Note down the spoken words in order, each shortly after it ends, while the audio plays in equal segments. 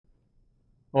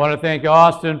I want to thank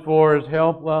Austin for his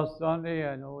help last Sunday.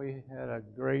 I know he had a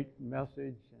great message.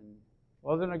 And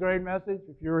wasn't it a great message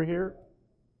if you were here?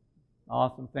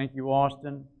 Awesome. Thank you,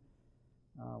 Austin.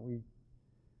 We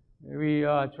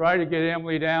tried to get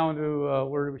Emily down to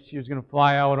where she was going to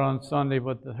fly out on Sunday,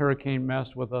 but the hurricane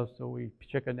messed with us, so we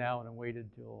chickened out and waited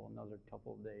till another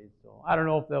couple of days. So I don't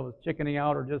know if that was chickening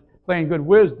out or just playing good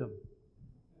wisdom.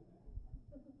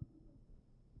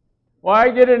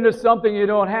 Why get into something you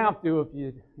don't have to if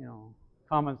you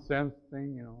common sense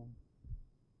thing,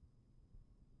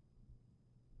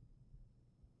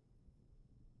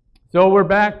 So we're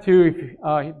back to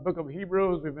book of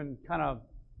Hebrews. We've been kind of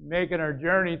making our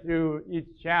journey through each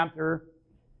chapter.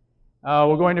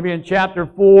 We're going to be in chapter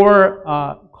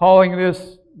 4, calling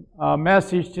this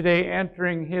message today,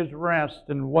 Entering His Rest,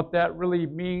 and what that really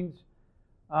means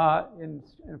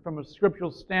from a scriptural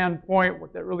standpoint,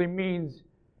 what that really means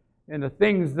and the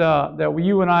things that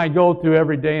you and I go through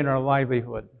every day in our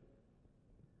livelihood.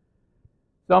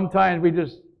 Sometimes we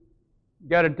just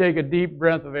got to take a deep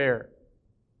breath of air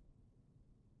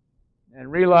and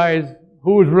realize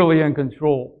who's really in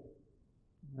control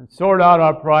and sort out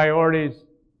our priorities,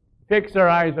 fix our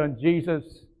eyes on Jesus,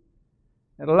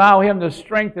 and allow Him to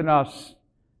strengthen us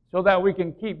so that we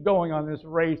can keep going on this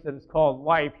race that is called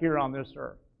life here on this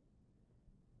earth.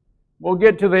 We'll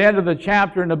get to the end of the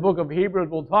chapter in the book of Hebrews.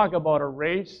 We'll talk about a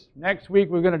race. Next week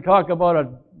we're going to talk about a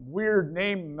weird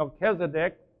name,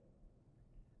 Melchizedek.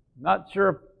 Not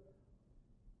sure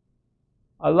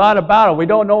a lot about him. We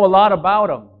don't know a lot about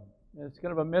him. It's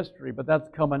kind of a mystery, but that's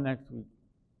coming next week.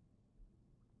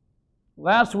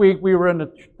 Last week we were in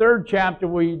the 3rd chapter.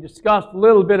 We discussed a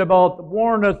little bit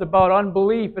warned us about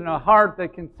unbelief in a heart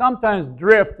that can sometimes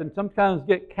drift and sometimes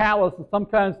get callous and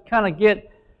sometimes kind of get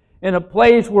in a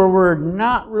place where we're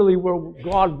not really where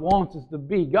God wants us to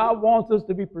be. God wants us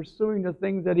to be pursuing the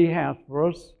things that He has for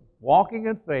us, walking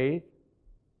in faith.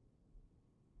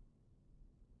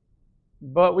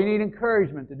 But we need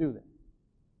encouragement to do that.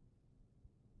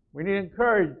 We need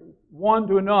encouragement one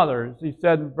to another, as He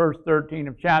said in verse 13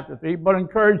 of chapter 3, but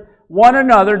encourage one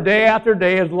another day after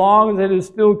day, as long as it is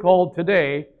still called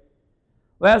today,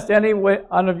 lest any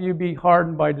one of you be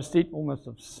hardened by deceitfulness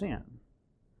of sin.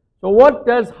 So what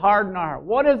does harden our heart?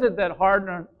 What is it that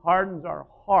hardens our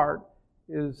heart?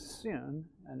 Is sin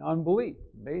and unbelief,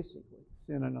 basically.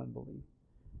 Sin and unbelief.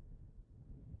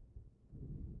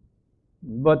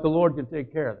 But the Lord can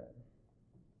take care of that.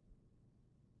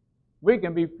 We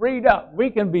can be freed up.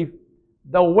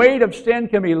 The weight of sin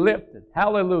can be lifted.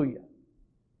 Hallelujah.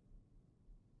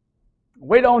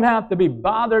 We don't have to be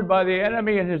bothered by the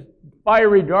enemy and his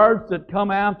fiery darts that come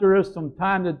after us from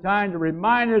time to time to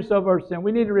remind us of our sin.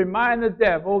 We need to remind the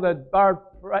devil that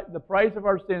the price of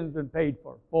our sin has been paid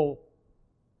for. Full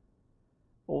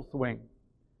swing.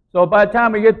 So by the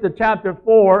time we get to chapter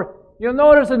 4, you'll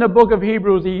notice in the book of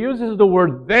Hebrews, he uses the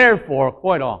word therefore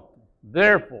quite often.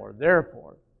 Therefore.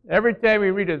 Every time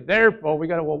we read it, therefore, we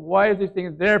got to, well, why is this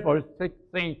thing therefore? It's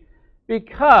saying,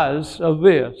 because of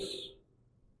this.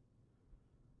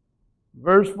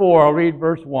 Verse 4, I'll read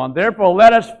verse 1. Therefore,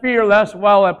 let us fear lest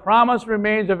while a promise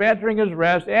remains of entering His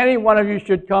rest, any one of you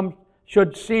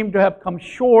should seem to have come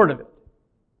short of it.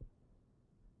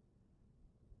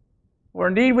 For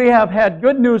indeed we have had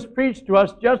good news preached to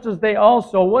us, just as they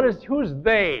also. Who's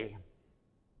they?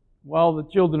 Well, the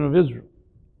children of Israel.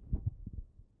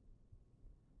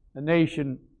 The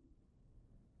nation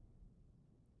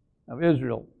of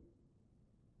Israel.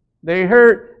 They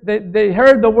heard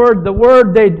the word. The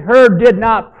word they heard did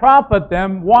not profit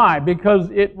them. Why? Because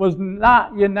it was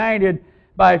not united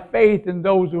by faith in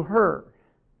those who heard.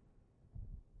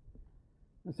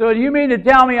 So do you mean to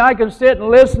tell me I can sit and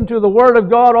listen to the Word of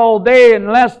God all day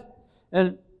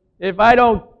and if I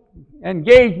don't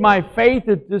engage my faith,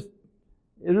 it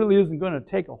really isn't going to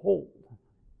take a hold?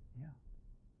 Yeah.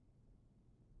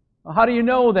 Well, how do you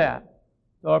know that?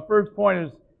 So our first point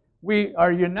is we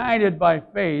are united by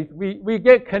faith. We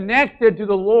get connected to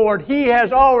the Lord. He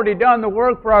has already done the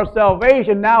work for our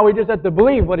salvation. Now we just have to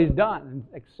believe what He's done and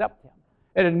accept Him.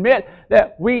 And admit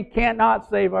that we cannot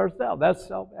save ourselves. That's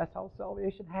how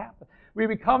salvation happens.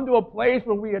 We come to a place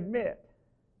where we admit,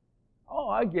 oh,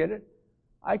 I get it.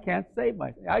 I can't save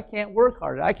myself. I can't work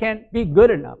hard. I can't be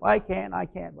good enough. I can't,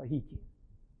 but He can.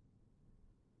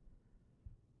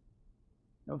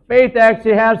 Now, faith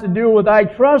actually has to do with I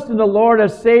trust in the Lord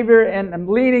as Savior and I'm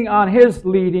leaning on His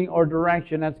leading or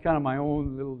direction. That's kind of my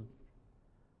own little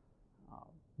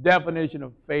definition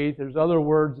of faith. There's other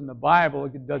words in the Bible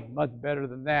that does much better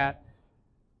than that.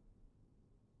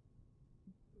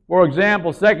 For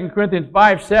example, 2 Corinthians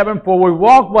 5:7, for we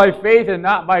walk by faith and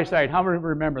not by sight. How many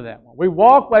remember that one? We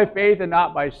walk by faith and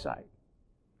not by sight.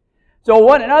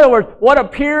 So in other words, what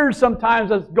appears sometimes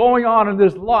as going on in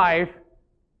this life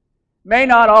may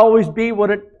not always be what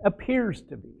it appears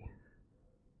to be.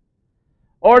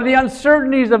 Or the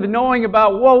uncertainties of knowing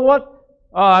about, well, what,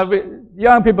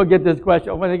 young people get this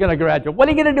question, when are they going to graduate? What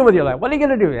are you going to do with your life? What are you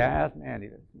going to do? Yeah, ask Mandy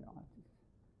this.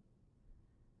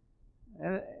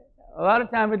 And a lot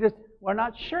of times we're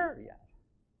not sure yet.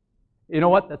 You know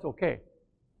what? That's okay.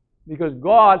 Because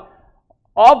God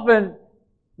often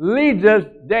leads us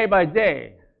day by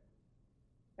day.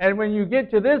 And when you get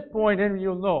to this point, then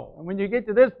you'll know. And when you get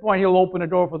to this point, He'll open the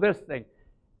door for this thing.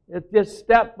 It's just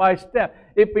step by step.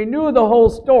 If we knew the whole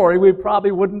story, we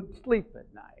probably wouldn't sleep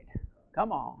at night.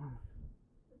 Come on.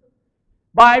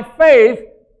 By faith,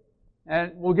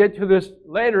 and we'll get to this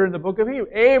later in the book of Hebrews,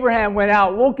 Abraham went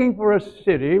out looking for a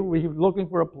city. He was looking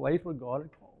for a place where God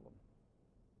had called him.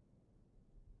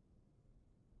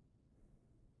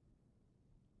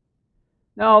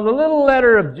 Now, the little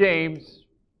letter of James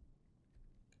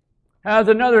has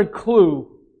another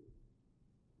clue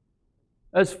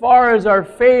as far as our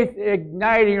faith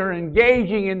igniting or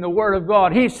engaging in the Word of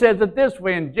God. He says it this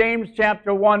way in James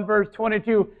chapter 1, verse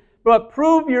 22, but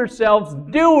prove yourselves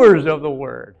doers of the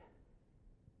Word,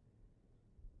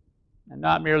 and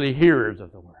not merely hearers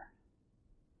of the Word.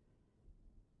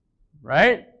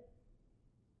 Right?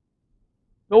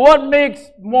 So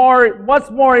what's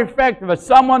more effective? Is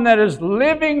someone that is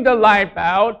living the life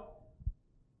out,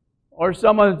 or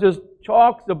someone that just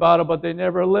talks about it but they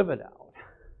never live it out?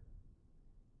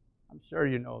 I'm sure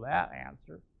you know that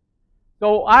answer.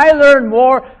 So I learned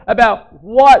more about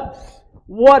what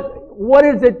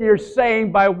is it you're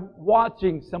saying by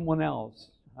watching someone else.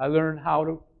 I learned how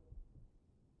to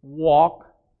walk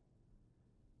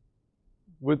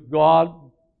with God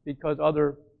because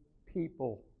other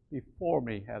people before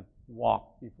me have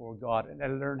walked before God. And I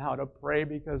learned how to pray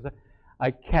because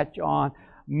I catch on.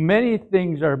 Many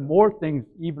things are more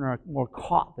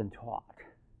caught than taught.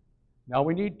 Now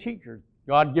we need teachers.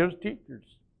 God gives teachers.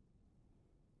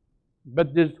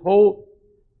 But this whole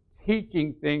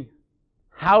teaching thing,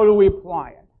 how do we apply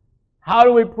it? How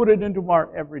do we put it into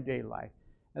our everyday life?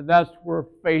 And that's where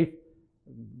faith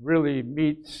really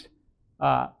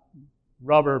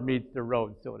rubber meets the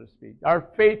road, so to speak. Our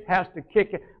faith has to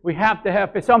kick it. We have to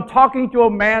have faith. So I'm talking to a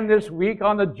man this week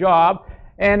on the job,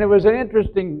 and it was an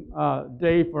interesting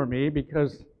day for me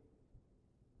because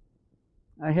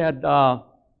I had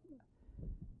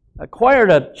acquired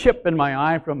a chip in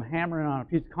my eye from hammering on a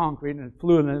piece of concrete, and it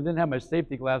flew, and I didn't have my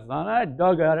safety glasses on. I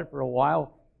dug at it for a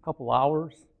while, a couple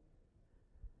hours.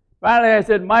 Finally, I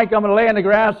said, Mike, I'm going to lay in the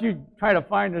grass. You try to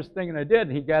find this thing, and I did,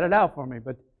 and he got it out for me.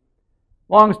 But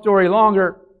long story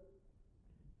longer,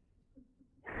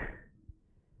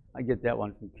 I get that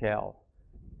one from Cal.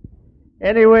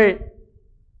 Anyway,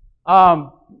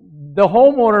 the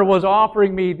homeowner was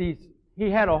offering me these. He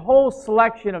had a whole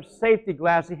selection of safety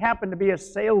glasses. He happened to be a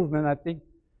salesman, I think,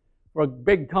 for a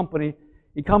big company.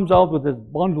 He comes out with this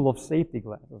bundle of safety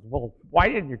glasses. Well, why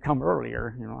didn't you come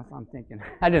earlier? You know, I'm thinking.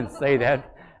 I didn't say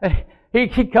that.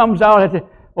 He comes out and says,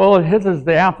 well, this is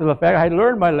the after the fact. I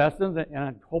learned my lessons,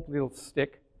 and hopefully it'll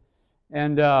stick.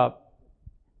 And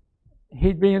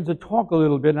he begins to talk a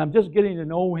little bit, and I'm just getting to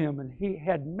know him. And he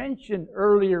had mentioned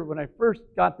earlier when I first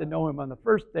got to know him on the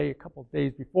first day, a couple of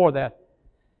days before that,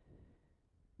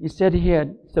 he said he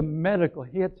had some medical.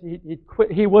 He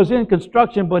quit. He was in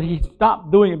construction, but he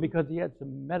stopped doing it because he had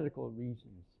some medical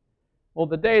reasons. Well,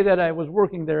 the day that I was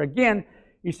working there again,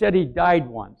 he said he died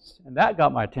once, and that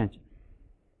got my attention.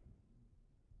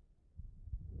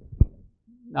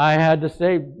 I had to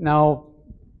say, now,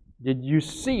 did you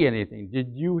see anything?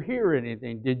 Did you hear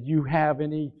anything? Did you have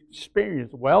any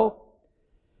experience? Well,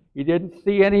 he didn't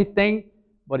see anything,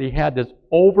 but he had this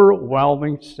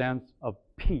overwhelming sense of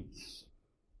peace.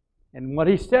 And what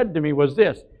he said to me was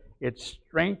this: it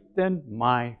strengthened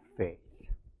my faith.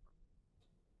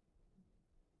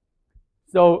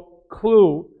 So,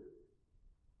 clue,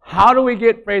 how do we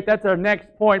get faith? That's our next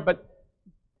point. But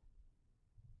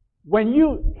when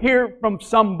you hear from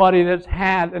somebody that's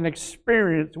had an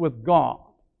experience with God,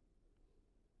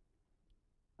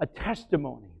 a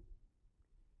testimony,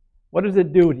 what does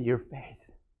it do to your faith?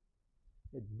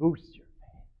 It boosts your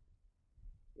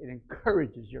faith. It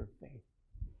encourages your faith.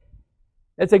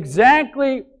 It's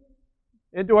exactly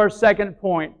into our second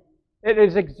point. It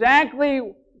is exactly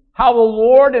how the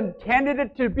Lord intended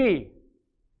it to be.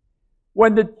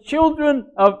 When the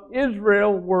children of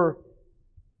Israel were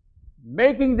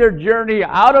making their journey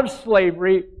out of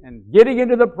slavery and getting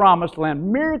into the promised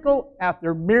land. Miracle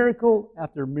after miracle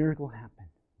after miracle happened.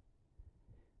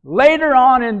 Later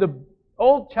on in the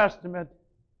Old Testament,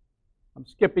 I'm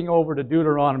skipping over to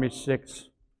Deuteronomy 6.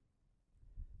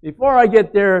 Before I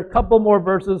get there, a couple more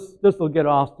verses. This will get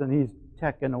Austin. He's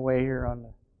teching away here on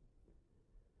the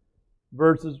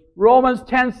verses. Romans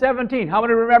 10:17. How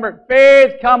many remember?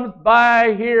 Faith comes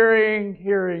by hearing,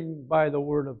 hearing by the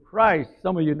word of Christ.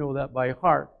 Some of you know that by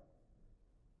heart.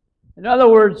 In other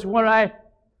words, when I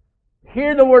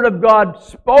hear the word of God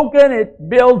spoken, it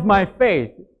builds my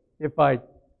faith if I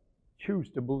choose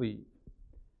to believe.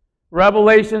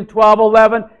 Revelation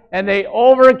 12:11. And they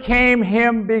overcame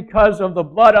him because of the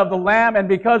blood of the Lamb and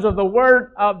because of the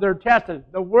word of their testimony.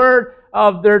 The word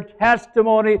of their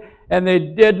testimony. And they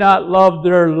did not love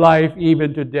their life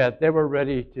even to death. They were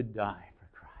ready to die for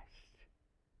Christ.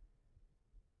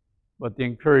 But they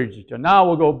encouraged each other. Now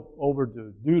we'll go over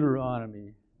to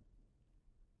Deuteronomy.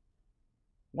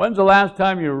 When's the last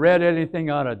time you read anything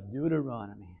out of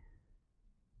Deuteronomy?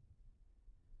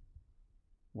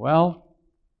 Well,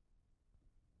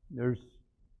 there's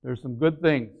some good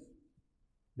things.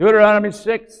 Deuteronomy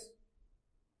 6,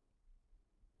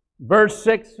 verse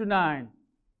 6 to 9.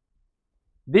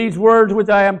 These words which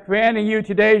I am commanding you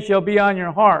today shall be on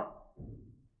your heart.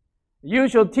 You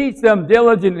shall teach them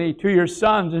diligently to your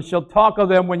sons, and shall talk of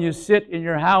them when you sit in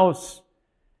your house,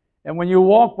 and when you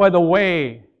walk by the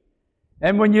way,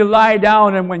 and when you lie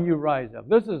down, and when you rise up.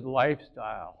 This is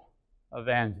lifestyle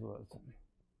evangelism.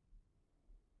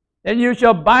 And you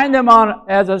shall bind them on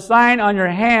as a sign on your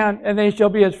hand, and they shall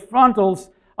be as frontals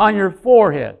on your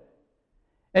forehead.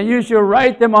 And you shall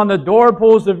write them on the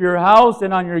doorposts of your house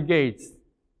and on your gates.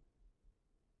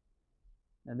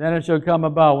 And then it shall come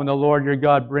about when the Lord your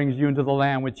God brings you into the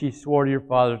land which He swore to your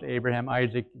fathers, Abraham,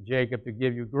 Isaac, Jacob, to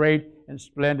give you great and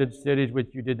splendid cities which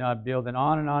you did not build. And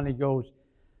on he goes.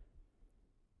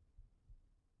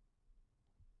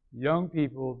 Young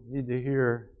people need to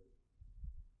hear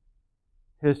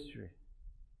history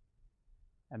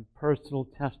and personal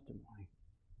testimony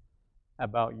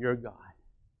about your God.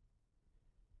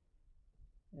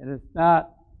 And it's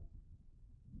not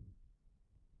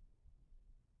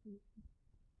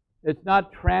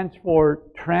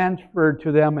transferred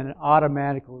to them in an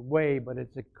automatic way, but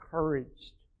it's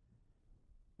encouraged.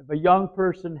 If a young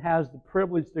person has the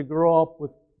privilege to grow up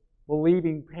with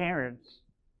believing parents,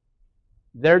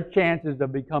 their chances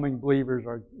of becoming believers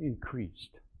are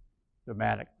increased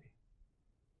dramatically.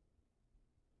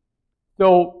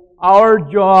 So our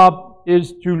job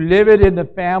is to live it in the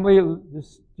family.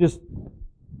 Just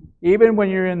even when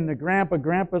you're in the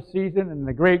grandpa season and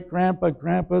the great grandpa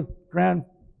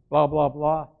blah blah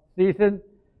blah season,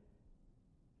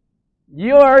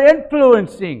 you are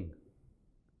influencing,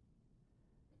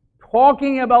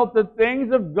 talking about the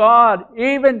things of God,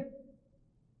 even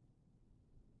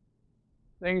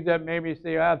things that maybe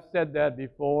say, I've said that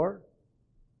before.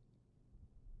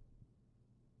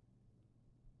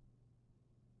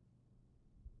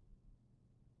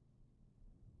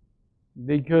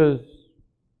 Because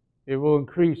it will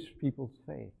increase people's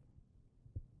faith.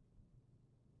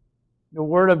 The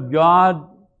Word of God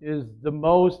is the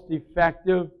most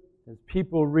effective as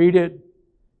people read it,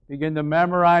 begin to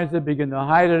memorize it, begin to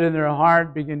hide it in their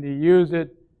heart, begin to use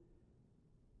it.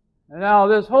 And now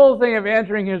this whole thing of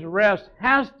entering His rest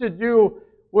has to do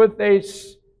with a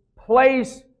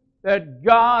place that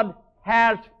God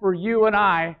has for you and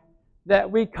I, that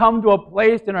we come to a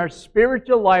place in our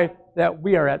spiritual life that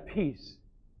we are at peace.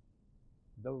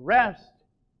 The rest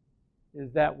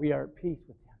is that we are at peace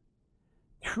with Him.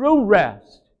 True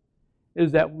rest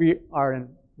is that we are in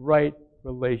right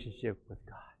relationship with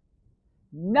God.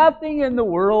 Nothing in the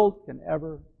world can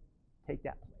ever take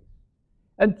that place.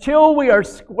 Until we are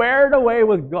squared away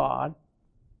with God,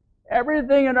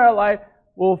 everything in our life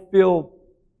will feel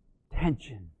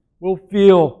tension. Will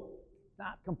feel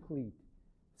not complete.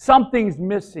 Something's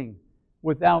missing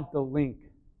without the link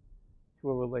to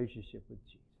a relationship with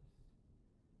Jesus.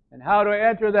 And how to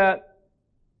enter that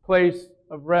place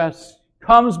of rest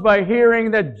comes by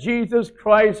hearing that Jesus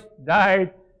Christ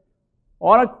died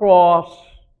on a cross,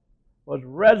 was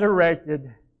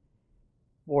resurrected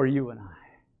for you and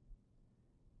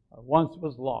I. I once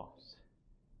was lost,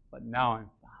 but now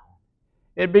I'm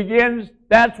found.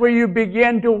 That's where you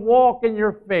begin to walk in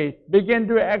your faith, begin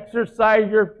to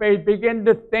exercise your faith, begin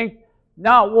to think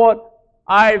not what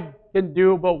I can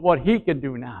do, but what He can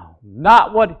do now.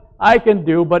 Not what I can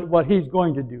do, but what He's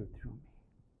going to do through me.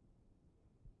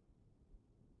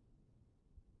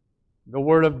 The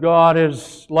Word of God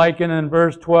is likened in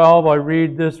verse 12. I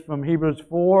read this from Hebrews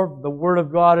 4. The Word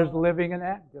of God is living and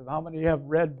active. How many have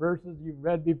read verses you've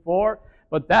read before?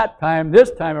 But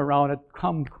this time around,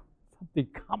 something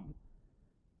comes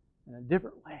in a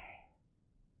different way.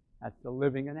 That's the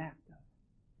living and active.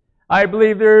 I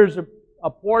believe there's a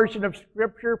portion of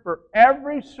Scripture for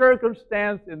every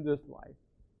circumstance in this life.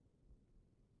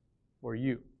 For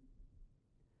you.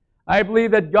 I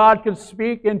believe that God can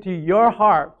speak into your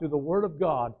heart through the Word of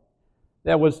God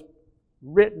that was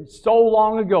written so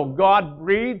long ago. God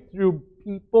breathed through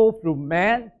people, through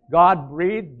men. God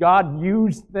breathed. God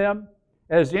used them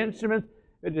as instruments.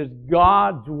 It is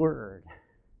God's Word.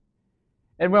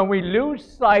 And when we lose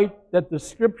sight that the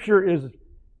Scripture is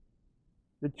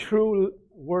the true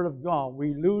Word of God,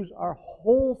 we lose our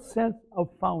whole sense of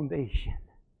foundation.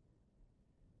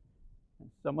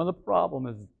 Some of the problem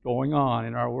is going on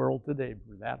in our world today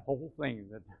for that whole thing,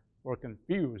 that we're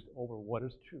confused over what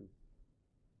is truth.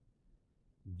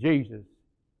 Jesus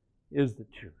is the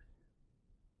truth.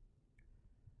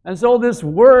 And so this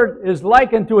word is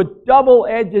likened to a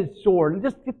double-edged sword. And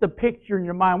just get the picture in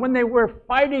your mind. When they were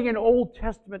fighting in Old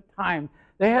Testament times,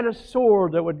 they had a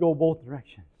sword that would go both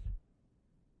directions.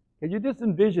 Can you just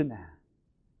envision that?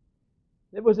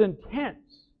 It was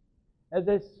intense as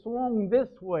they swung this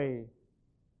way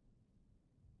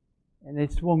and they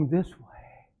swung this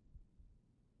way.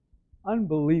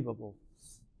 Unbelievable.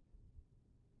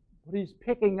 What he's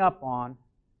picking up on,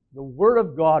 the Word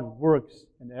of God works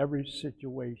in every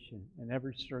situation, in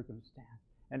every circumstance,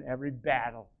 and every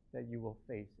battle that you will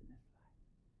face in this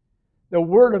life. The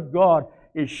Word of God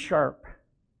is sharp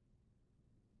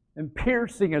and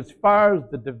piercing as far as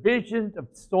the division of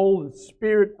soul and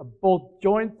spirit, of both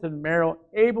joints and marrow,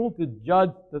 able to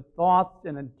judge the thoughts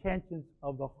and intentions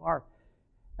of the heart.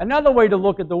 Another way to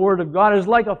look at the Word of God is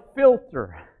like a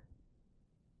filter.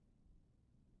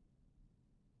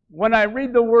 When I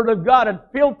read the Word of God, it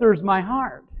filters my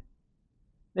heart.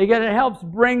 Again, it helps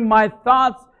bring my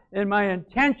thoughts and my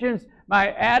intentions,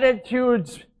 my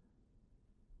attitudes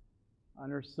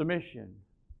under submission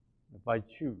if I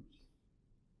choose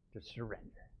to surrender.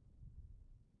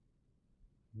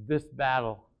 This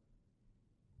battle,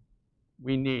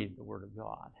 we need the Word of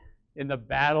God. In the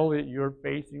battle that you're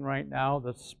facing right now,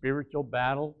 the spiritual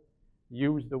battle,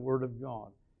 use the Word of God.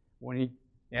 When the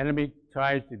enemy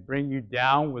tries to bring you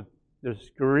down with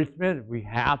discouragement, we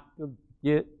have to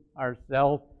get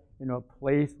ourselves in a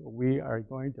place where we are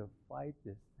going to fight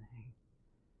this thing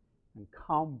and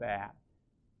combat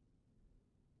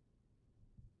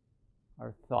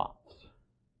our thoughts.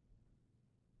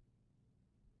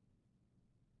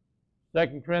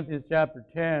 2 Corinthians chapter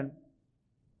 10,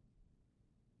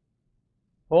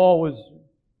 Paul was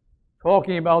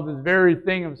talking about this very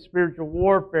thing of spiritual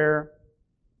warfare.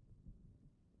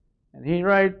 And he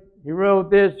wrote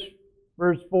this,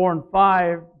 verse 4 and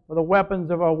 5, "For the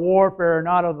weapons of our warfare are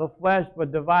not of the flesh,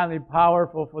 but divinely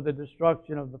powerful for the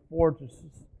destruction of the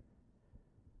fortresses."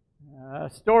 A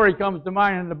story comes to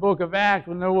mind in the book of Acts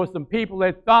when there were some people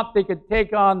that thought they could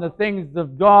take on the things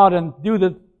of God and do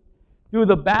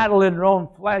the battle in their own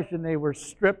flesh, and they were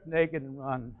stripped naked and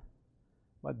run,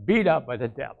 but beat up by the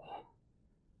devil.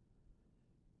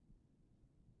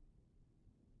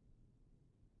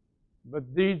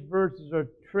 But these verses are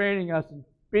training us and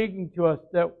speaking to us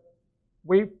that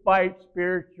we fight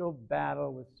spiritual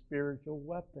battle with spiritual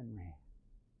weaponry.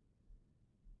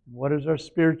 What is our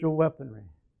spiritual weaponry?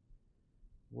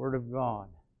 Word of God.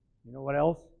 You know what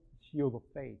else? Shield of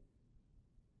faith.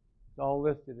 It's all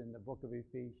listed in the book of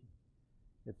Ephesians.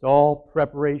 It's all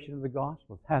preparation of the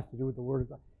gospel. It has to do with the Word of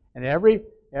God. And every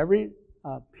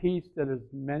piece that is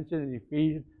mentioned in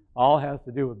Ephesians all has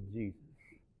to do with Jesus.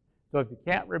 So if you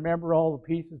can't remember all the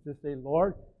pieces, just say,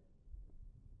 "Lord,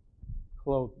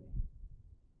 clothe me."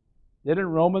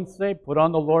 Didn't Romans say, "Put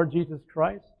on the Lord Jesus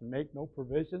Christ and make no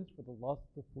provisions for the lust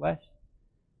of the flesh"?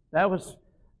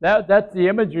 That's the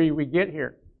imagery we get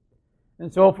here.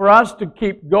 And so for us to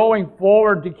keep going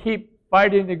forward, to keep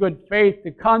fighting the good faith,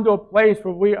 to come to a place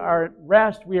where we are at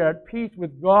rest, we are at peace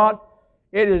with God,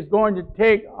 it is going to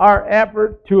take our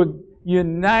effort to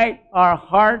unite our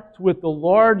hearts with the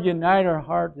Lord, unite our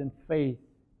hearts in faith.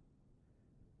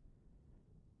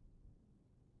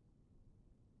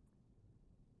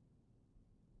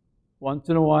 Once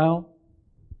in a while,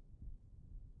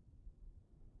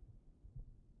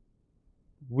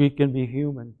 we can be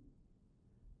human,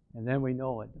 and then we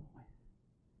know it, don't we?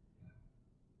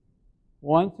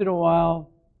 Once in a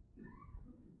while,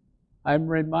 I'm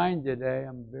reminded I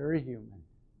am very human.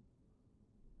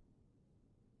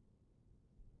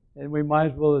 And we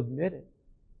might as well admit it.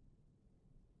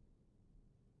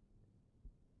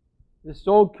 The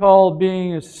so-called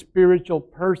being a spiritual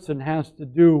person has to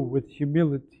do with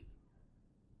humility.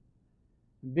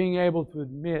 Being able to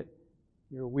admit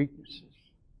your weaknesses.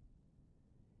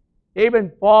 Even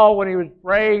Paul, when he was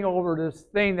praying over this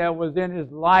thing that was in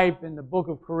his life in the book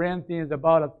of Corinthians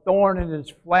about a thorn in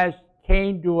his flesh,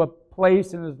 came to a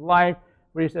place in his life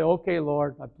where he said, okay,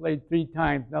 Lord, I prayed 3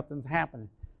 times, nothing's happening.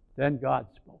 Then God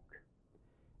spoke.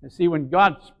 And see, when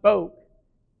God spoke,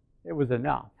 it was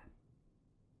enough.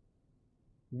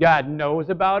 God knows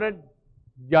about it.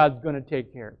 God's going to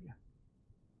take care of you.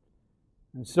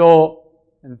 And so,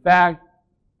 in fact,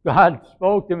 God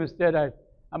spoke to him and said,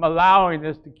 I'm allowing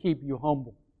this to keep you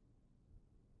humble.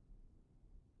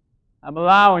 I'm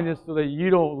allowing this so that you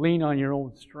don't lean on your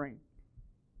own strength.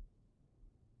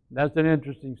 That's an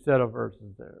interesting set of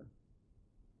verses there.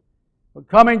 But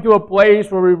coming to a place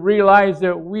where we realize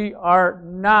that we are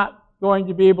not going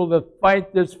to be able to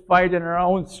fight this fight in our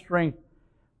own strength,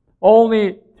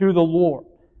 only through the Lord.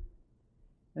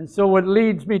 And so it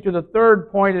leads me to the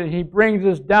third point, and he brings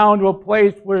us down to a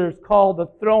place where it's called the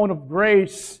throne of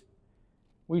grace.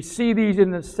 We see these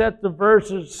in the sets of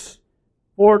verses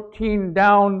 14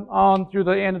 down on through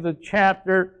the end of the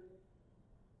chapter.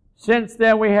 Since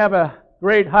then we have a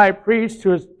great high priest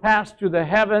who has passed through the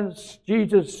heavens,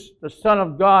 Jesus, the Son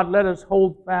of God. Let us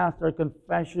hold fast our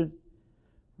confession.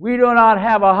 We do not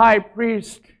have a high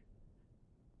priest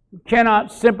who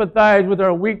cannot sympathize with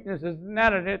our weaknesses. Isn't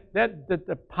that's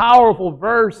a powerful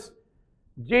verse?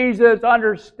 Jesus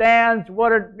understands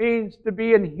what it means to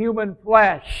be in human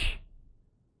flesh.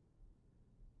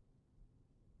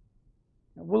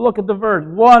 We'll look at the verse.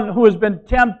 One who has been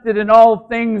tempted in all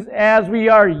things as we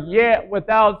are, yet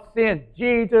without sin.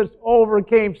 Jesus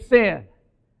overcame sin.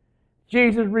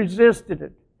 Jesus resisted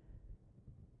it.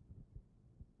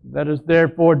 Let us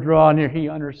therefore draw near. He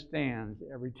understands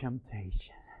every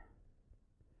temptation.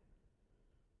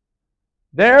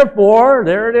 Therefore,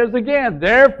 there it is again.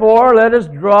 Therefore, let us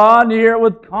draw near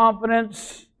with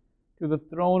confidence to the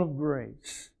throne of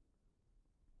grace,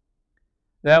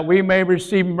 that we may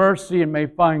receive mercy and may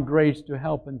find grace to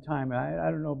help in time. I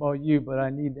don't know about you, but I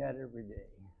need that every day.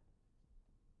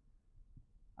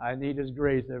 I need His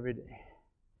grace every day.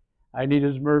 I need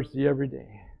His mercy every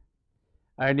day.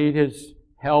 I need His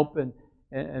help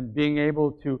and being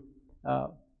able to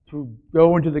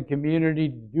go into the community,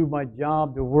 to do my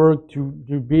job, to work, to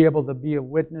be able to be a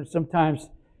witness. Sometimes,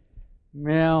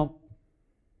 well,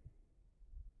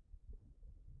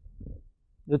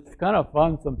 it's kind of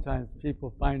fun sometimes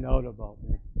people find out about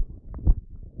me.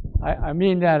 I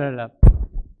mean that in a...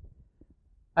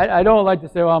 I don't like to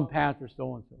say, well, I'm Pastor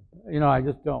so-and-so. You know, I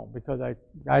just don't, because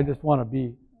I just want to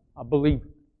be a believer.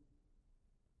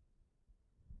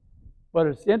 But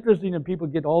it's interesting that people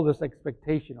get all this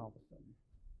expectation all of a sudden.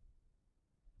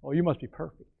 Oh, you must be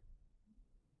perfect.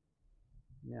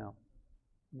 No.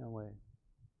 No way.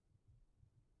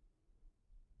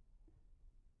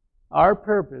 Our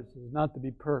purpose is not to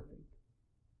be perfect.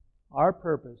 Our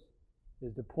purpose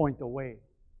is to point the way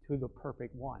to the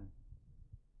perfect one.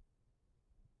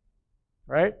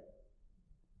 Right?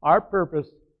 Our purpose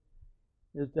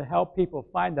is to help people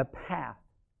find the path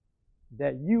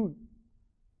that you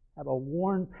have, a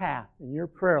worn path in your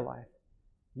prayer life.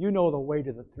 You know the way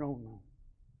to the throne room.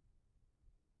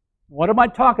 What am I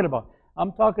talking about?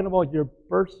 I'm talking about your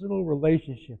personal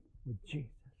relationship with Jesus.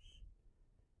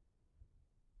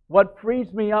 What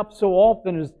frees me up so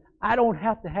often is I don't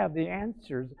have to have the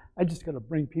answers. I just got to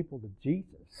bring people to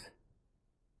Jesus.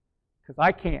 Because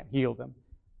I can't heal them.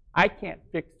 I can't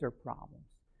fix their problems.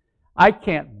 I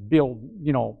can't build,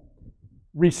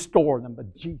 restore them,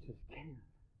 but Jesus can.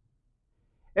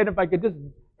 And if I could just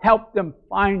help them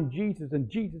find Jesus, and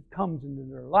Jesus comes into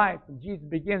their life, and Jesus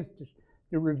begins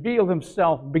to reveal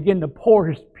Himself, and begin to pour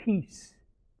His peace,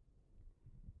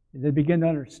 and they begin to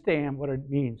understand what it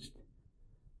means.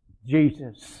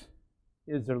 Jesus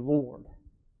is their Lord.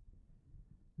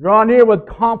 Draw near with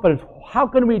confidence. How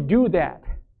can we do that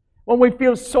when we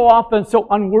feel so often so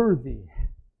unworthy?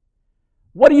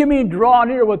 What do you mean, draw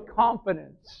near with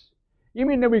confidence? You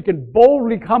mean that we can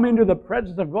boldly come into the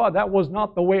presence of God? That was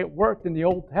not the way it worked in the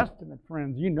Old Testament,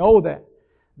 friends. You know that.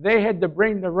 They had to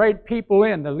bring the right people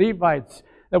in, the Levites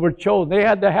that were chosen. They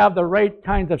had to have the right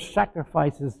kinds of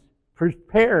sacrifices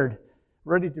prepared,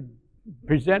 ready to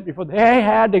present before. They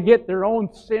had to get their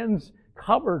own sins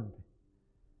covered.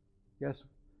 Yes,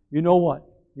 you know what?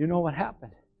 You know what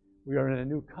happened? We are in a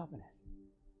new covenant.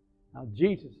 Now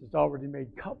Jesus has already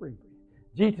made covering for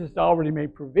you. Jesus has already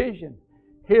made provision.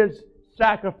 His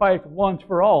sacrifice once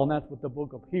for all, and that's what the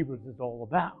book of Hebrews is all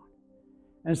about.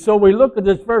 And so we look at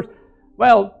this verse.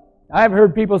 Well, I've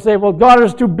heard people say, well, God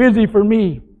is too busy for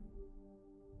me.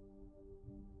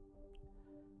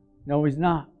 No, He's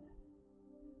not.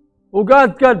 Well,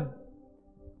 God's got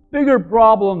bigger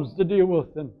problems to deal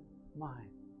with than mine.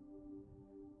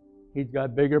 He's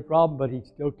got bigger problems, but He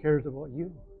still cares about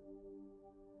you.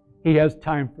 He has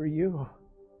time for you.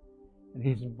 And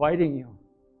He's inviting you.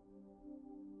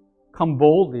 Come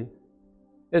boldly.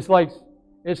 It's like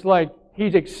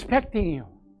He's expecting you.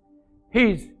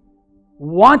 He's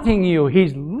wanting you.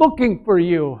 He's looking for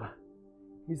you.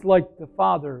 He's like the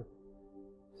father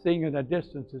seeing in the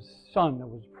distance his son that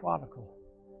was prodigal.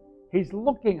 He's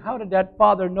looking. How did that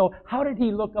father know? How did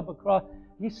he look up across?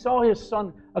 He saw his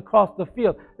son across the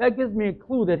field. That gives me a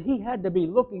clue that he had to be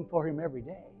looking for him every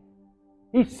day.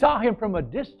 He saw him from a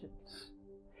distance.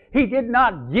 He did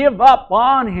not give up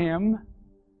on him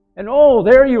and, oh,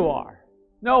 there you are.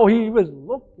 No, He was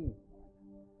looking.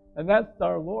 And that's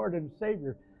our Lord and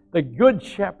Savior, the Good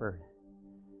Shepherd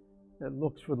that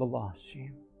looks for the lost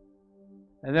sheep.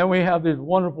 And then we have these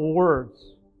wonderful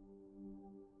words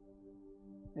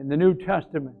in the New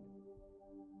Testament.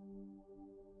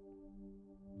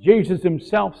 Jesus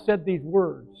Himself said these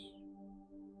words,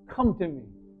 "Come to me,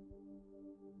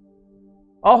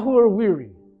 all who are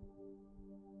weary,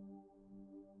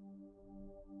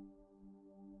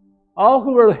 all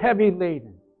who are heavy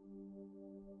laden,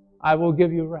 I will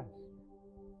give you rest.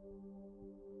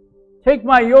 Take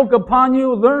my yoke upon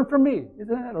you, learn from me."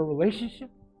 Isn't that a relationship?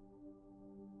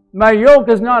 My yoke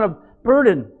is not a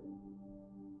burden.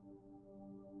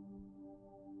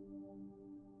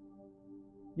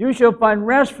 You shall find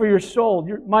rest for your soul.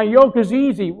 My yoke is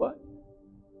easy. What?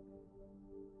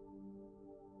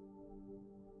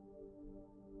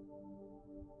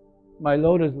 My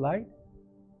load is light.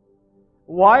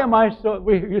 Why am I so...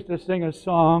 We used to sing a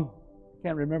song. I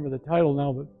can't remember the title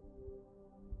now, but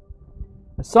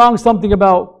a song something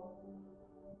about,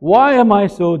 why am I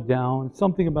so down?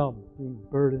 Something about being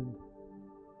burdened.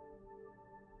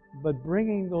 But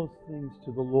bringing those things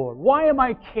to the Lord. Why am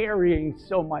I carrying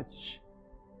so much?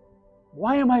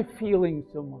 Why am I feeling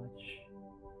so much?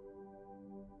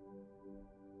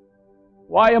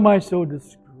 Why am I so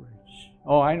discouraged?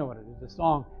 Oh, I know what it is. The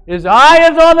song, His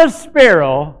eye is on the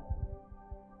sparrow,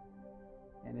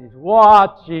 and He's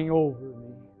watching over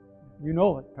me. You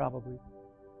know it, probably.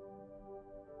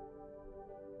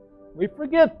 We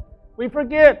forget.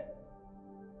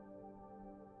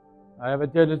 I have a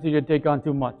tendency to take on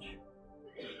too much.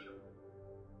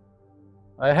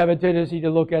 I have a tendency to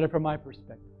look at it from my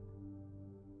perspective.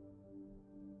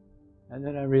 And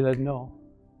then I realize, no.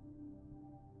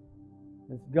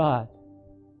 It's God.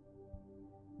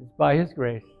 It's by His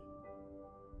grace.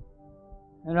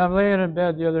 And I'm laying in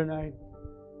bed the other night.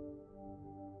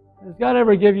 Does God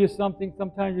ever give you something?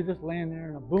 Sometimes you're just laying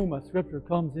there and boom, a scripture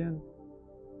comes in.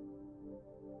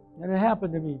 And it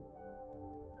happened to me.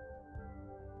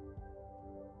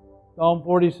 Psalm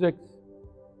 46,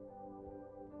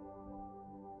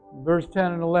 verse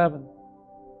 10 and 11.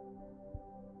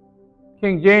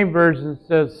 King James Version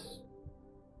says,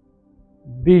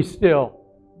 "Be still."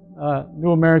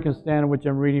 New American Standard, which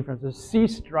I'm reading from, says,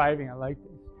 "Cease striving." I like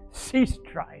this. Cease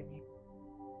striving.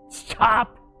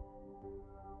 Stop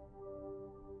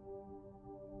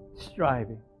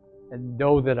striving and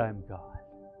know that I'm God.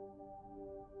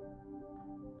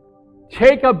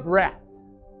 Take a breath.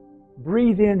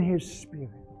 Breathe in His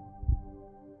Spirit.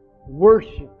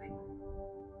 Worship Him.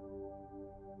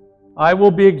 I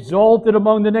will be exalted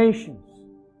among the nations.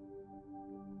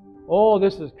 Oh,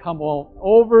 this has come all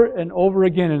over and over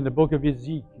again in the book of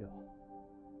Ezekiel,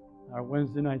 our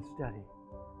Wednesday night study.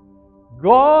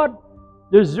 God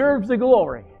deserves the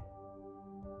glory.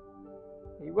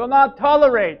 He will not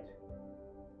tolerate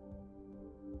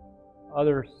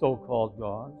other so-called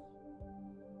gods.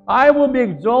 I will be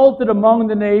exalted among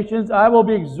the nations. I will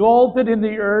be exalted in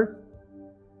the earth.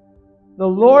 The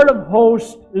Lord of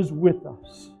hosts is with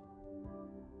us.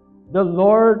 The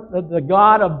Lord, the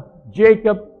God of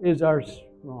Jacob is our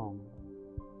strong.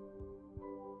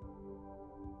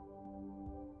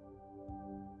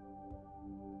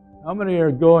 How many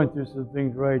are going through some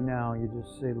things right now? You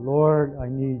just say, Lord, I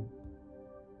need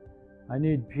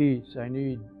peace. I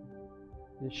need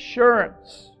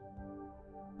assurance.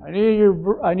 I need your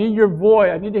voice.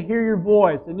 I need to hear your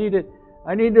voice.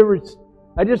 I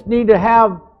just need to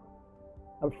have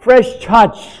a fresh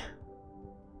touch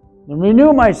and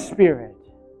renew my spirit.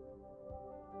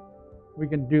 We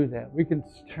can do that. We can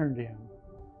turn to Him.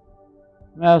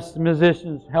 Ask the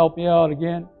musicians, help me out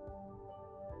again.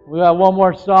 We got one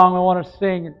more song I want to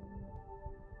sing.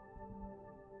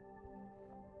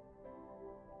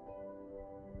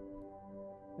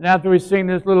 And after we sing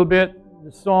this little bit,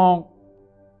 the song,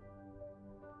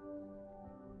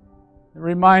 it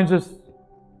reminds us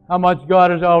how much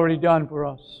God has already done for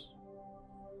us.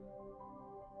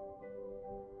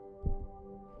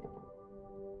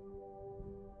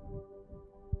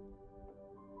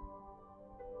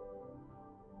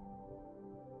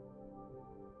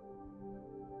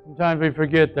 Sometimes we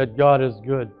forget that God is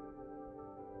good.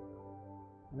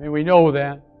 I mean, we know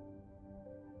that.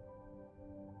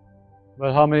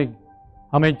 But how many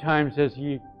times has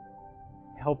He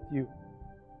helped you?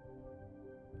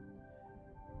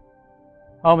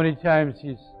 How many times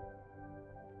He's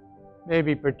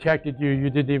maybe protected you, you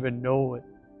didn't even know it?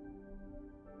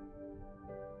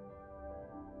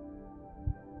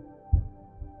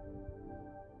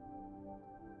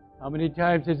 How many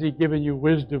times has He given you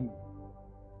wisdom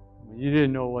when you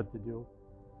didn't know what to do?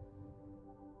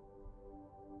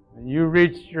 When you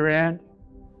reached your end,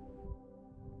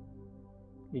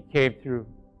 He came through.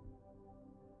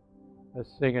 Let's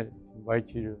sing it. I invite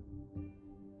you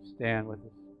to stand with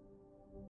us.